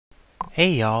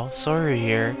Hey y'all, Sora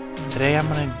here. Today I'm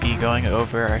going to be going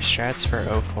over our strats for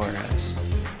O4S.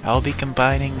 I'll be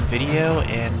combining video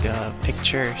and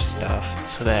picture stuff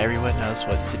so that everyone knows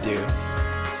what to do.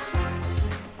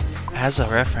 As a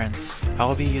reference,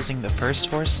 I'll be using the first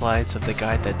 4 slides of the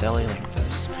guide that Deli linked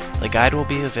us. The guide will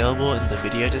be available in the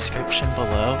video description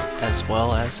below as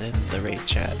well as in the raid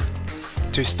chat.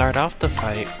 To start off the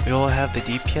fight, we will have the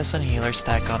DPS and healer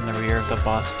stack on the rear of the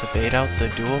boss to bait out the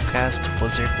dual cast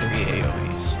Blizzard 3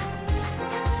 AoEs.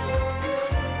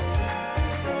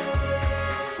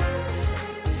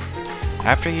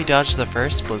 After you dodge the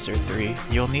first Blizzard 3,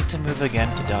 you'll need to move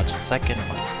again to dodge the second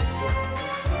one.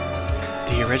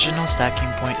 The original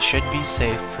stacking point should be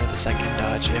safe for the second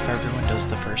dodge if everyone does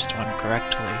the first one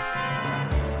correctly.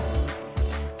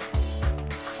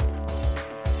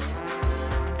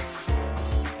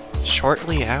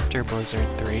 Shortly after Blizzard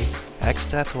 3,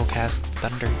 Xdeath will cast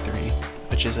Thunder 3,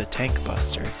 which is a tank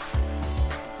buster.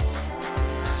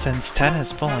 Since 10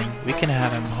 is pulling, we can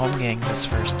have him home gang this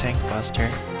first tank buster.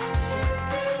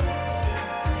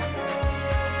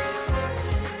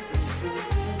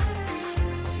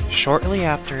 Shortly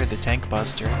after the tank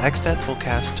buster, Xdeath will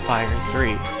cast Fire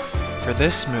 3. For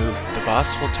this move, the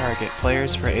boss will target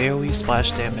players for AoE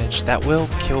splash damage that will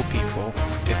kill people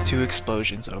if 2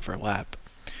 explosions overlap.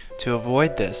 To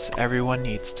avoid this, everyone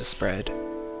needs to spread.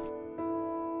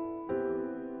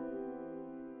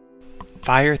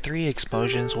 Fire 3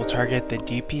 explosions will target the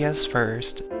DPS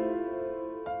first,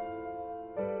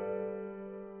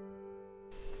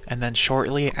 and then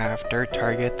shortly after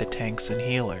target the tanks and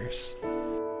healers.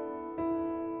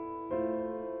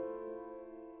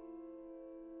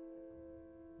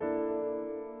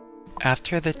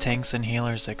 After the tanks and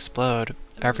healers explode,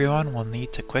 everyone will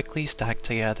need to quickly stack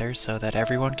together so that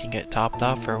everyone can get topped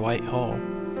off for White Hole.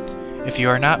 If you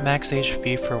are not max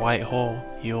HP for White Hole,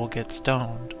 you will get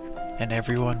stoned, and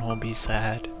everyone will be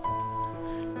sad.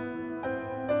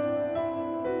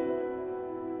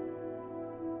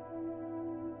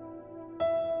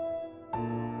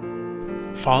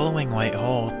 Following White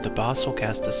Hole, the boss will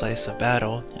cast Decisive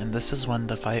Battle, and this is when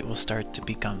the fight will start to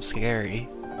become scary.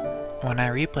 When I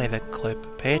replay the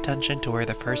clip, pay attention to where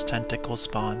the first tentacle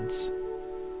spawns.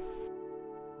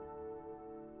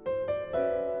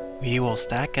 We will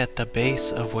stack at the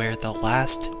base of where the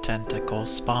last tentacle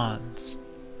spawns.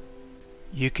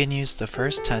 You can use the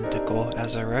first tentacle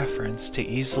as a reference to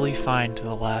easily find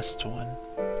the last one.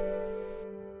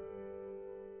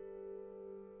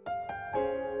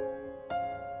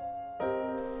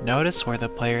 Notice where the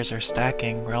players are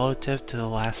stacking relative to the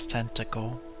last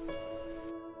tentacle.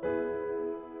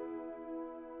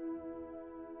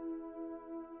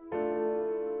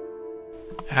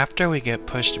 After we get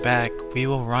pushed back, we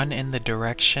will run in the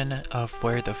direction of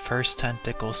where the first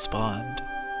tentacle spawned.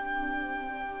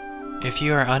 If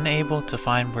you are unable to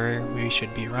find where we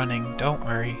should be running, don't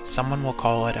worry, someone will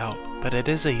call it out, but it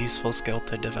is a useful skill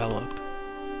to develop.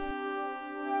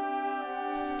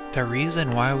 The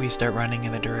reason why we start running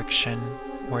in the direction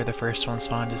where the first one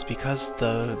spawned is because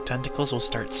the tentacles will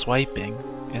start swiping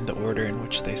in the order in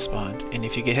which they spawned, and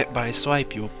if you get hit by a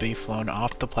swipe, you will be flown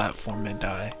off the platform and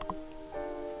die.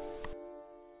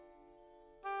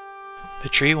 The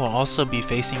tree will also be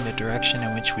facing the direction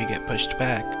in which we get pushed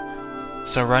back,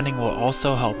 so running will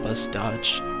also help us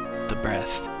dodge the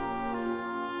breath.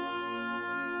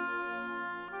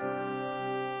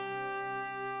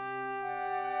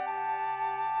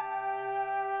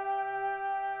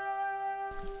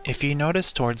 If you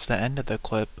notice towards the end of the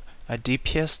clip, a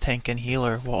DPS tank and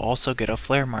healer will also get a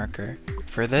flare marker.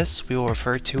 For this, we will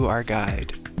refer to our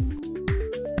guide.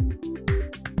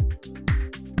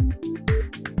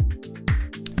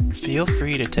 Feel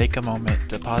free to take a moment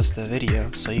to pause the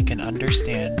video so you can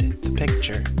understand the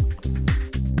picture.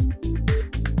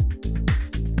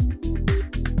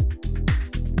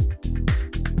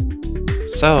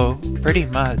 So, pretty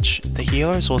much, the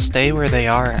healers will stay where they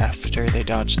are after they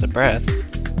dodge the breath,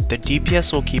 the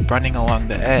DPS will keep running along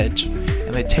the edge,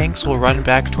 and the tanks will run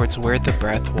back towards where the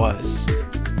breath was.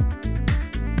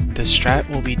 The strat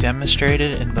will be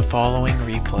demonstrated in the following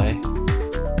replay.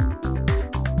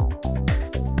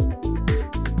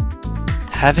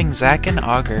 Having Zac and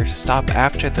Augur stop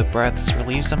after the breaths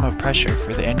relieves them of pressure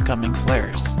for the incoming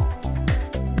flares.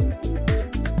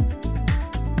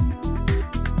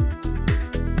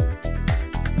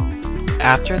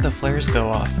 After the flares go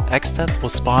off, Xdeath will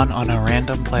spawn on a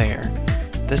random player.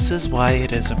 This is why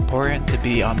it is important to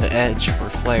be on the edge for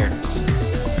flares.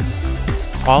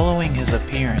 Following his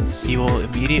appearance, he will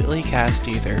immediately cast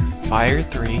either Fire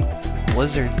 3,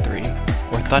 Blizzard 3,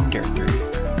 or Thunder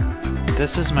 3.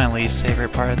 This is my least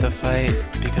favorite part of the fight,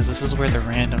 because this is where the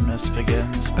randomness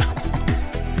begins.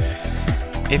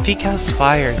 If he casts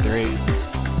Fire 3,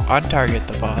 untarget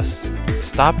the boss,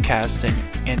 stop casting,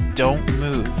 and don't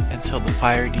move until the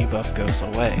fire debuff goes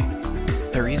away.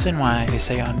 The reason why I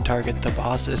say untarget the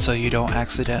boss is so you don't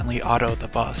accidentally auto the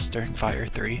boss during Fire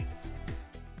 3.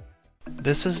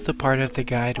 This is the part of the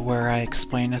guide where I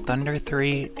explain Thunder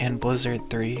 3 and Blizzard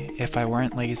 3 if I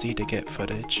weren't lazy to get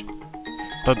footage.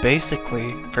 But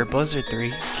basically, for Blizzard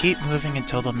 3, keep moving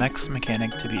until the next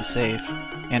mechanic to be safe,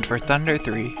 and for Thunder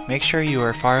 3, make sure you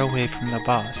are far away from the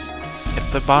boss.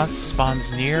 If the boss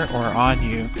spawns near or on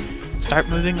you, start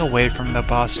moving away from the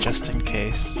boss just in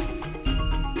case.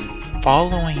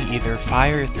 Following either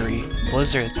Fire 3,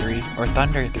 Blizzard 3, or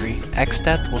Thunder 3,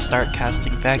 Xdeath will start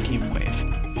casting Vacuum Wave.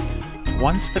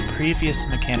 Once the previous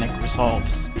mechanic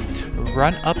resolves,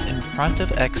 run up in front of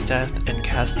Xdeath and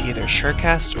cast either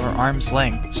Surecast or Arm's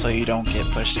Length so you don't get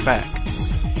pushed back.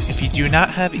 If you do not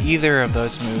have either of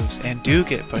those moves and do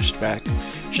get pushed back,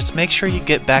 just make sure you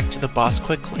get back to the boss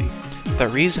quickly. The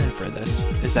reason for this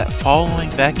is that following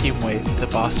Vacuum Wave, the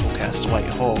boss will cast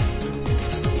White Hole.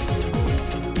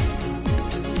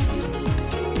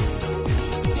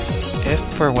 If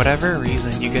for whatever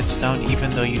reason you get stoned even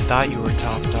though you thought you were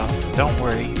topped off, don't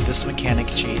worry, this mechanic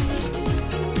cheats.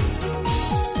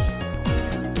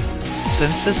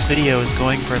 Since this video is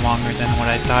going for longer than what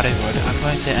I thought it would, I'm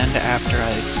going to end after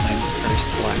I explain the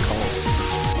first black hole.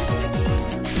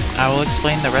 I will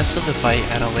explain the rest of the fight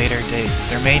at a later date.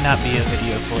 There may not be a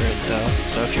video for it though,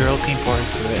 so if you're looking forward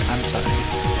to it, I'm sorry.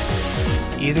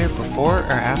 Either before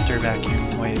or after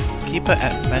Vacuum Wave, keep a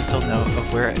mental note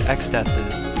of where Xdeath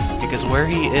is, because where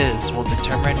he is will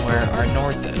determine where our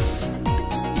north is.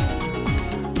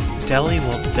 Deli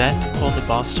will then pull the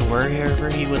boss to wherever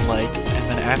he would like,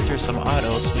 and then after some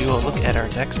autos, we will look at our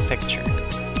next picture.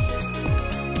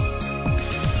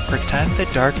 Pretend the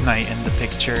Dark Knight in the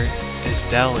picture is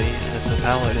Deli as a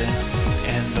paladin,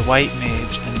 and the White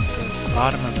Mage in the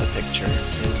bottom of the picture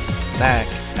is Zack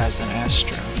as an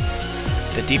Astro.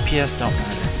 The DPS don't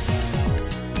matter.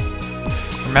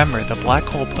 Remember, the black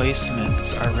hole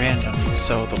placements are random,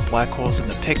 so the black holes in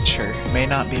the picture may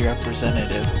not be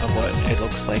representative of what it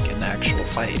looks like in the actual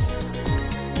fight.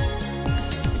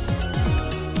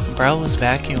 Brel was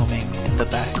vacuuming in the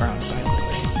background, by the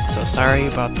way, so sorry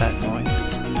about that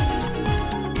noise.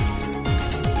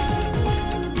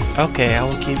 Okay, I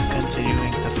will keep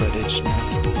continuing the footage now.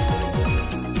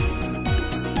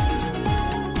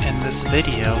 In this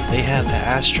video, they have the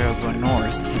Astro go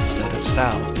north instead of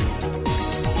south.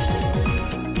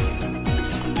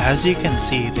 As you can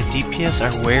see, the DPS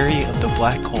are wary of the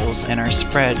black holes and are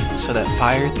spread so that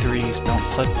Fire 3s don't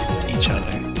flip each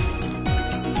other.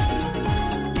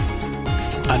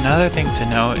 Another thing to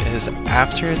note is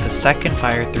after the second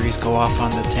Fire 3s go off on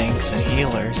the tanks and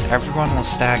healers, everyone will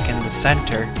stack in the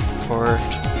center for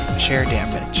share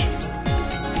damage.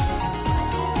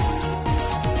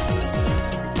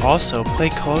 Also, pay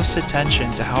close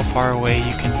attention to how far away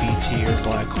you can be to your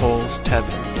black hole's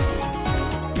tether.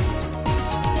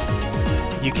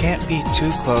 You can't be too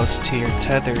close to your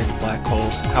tethered black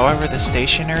holes, however the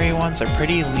stationary ones are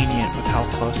pretty lenient with how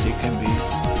close you can be.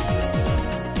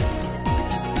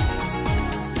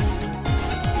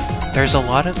 There's a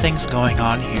lot of things going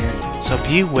on here, so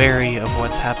be wary of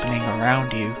what's happening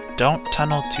around you, don't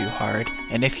tunnel too hard,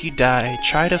 and if you die,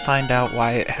 try to find out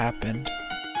why it happened.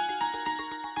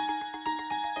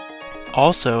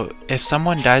 Also, if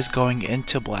someone dies going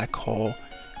into black hole,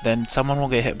 then someone will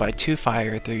get hit by 2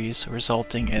 Fire 3s,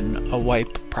 resulting in a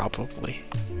wipe probably.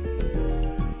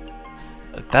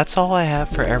 That's all I have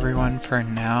for everyone for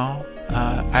now.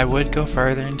 I would go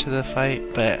further into the fight,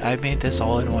 but I made this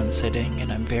all in one sitting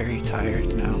and I'm very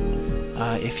tired now.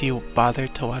 If you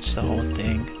bothered to watch the whole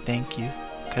thing, thank you,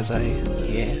 because I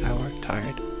worked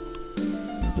hard.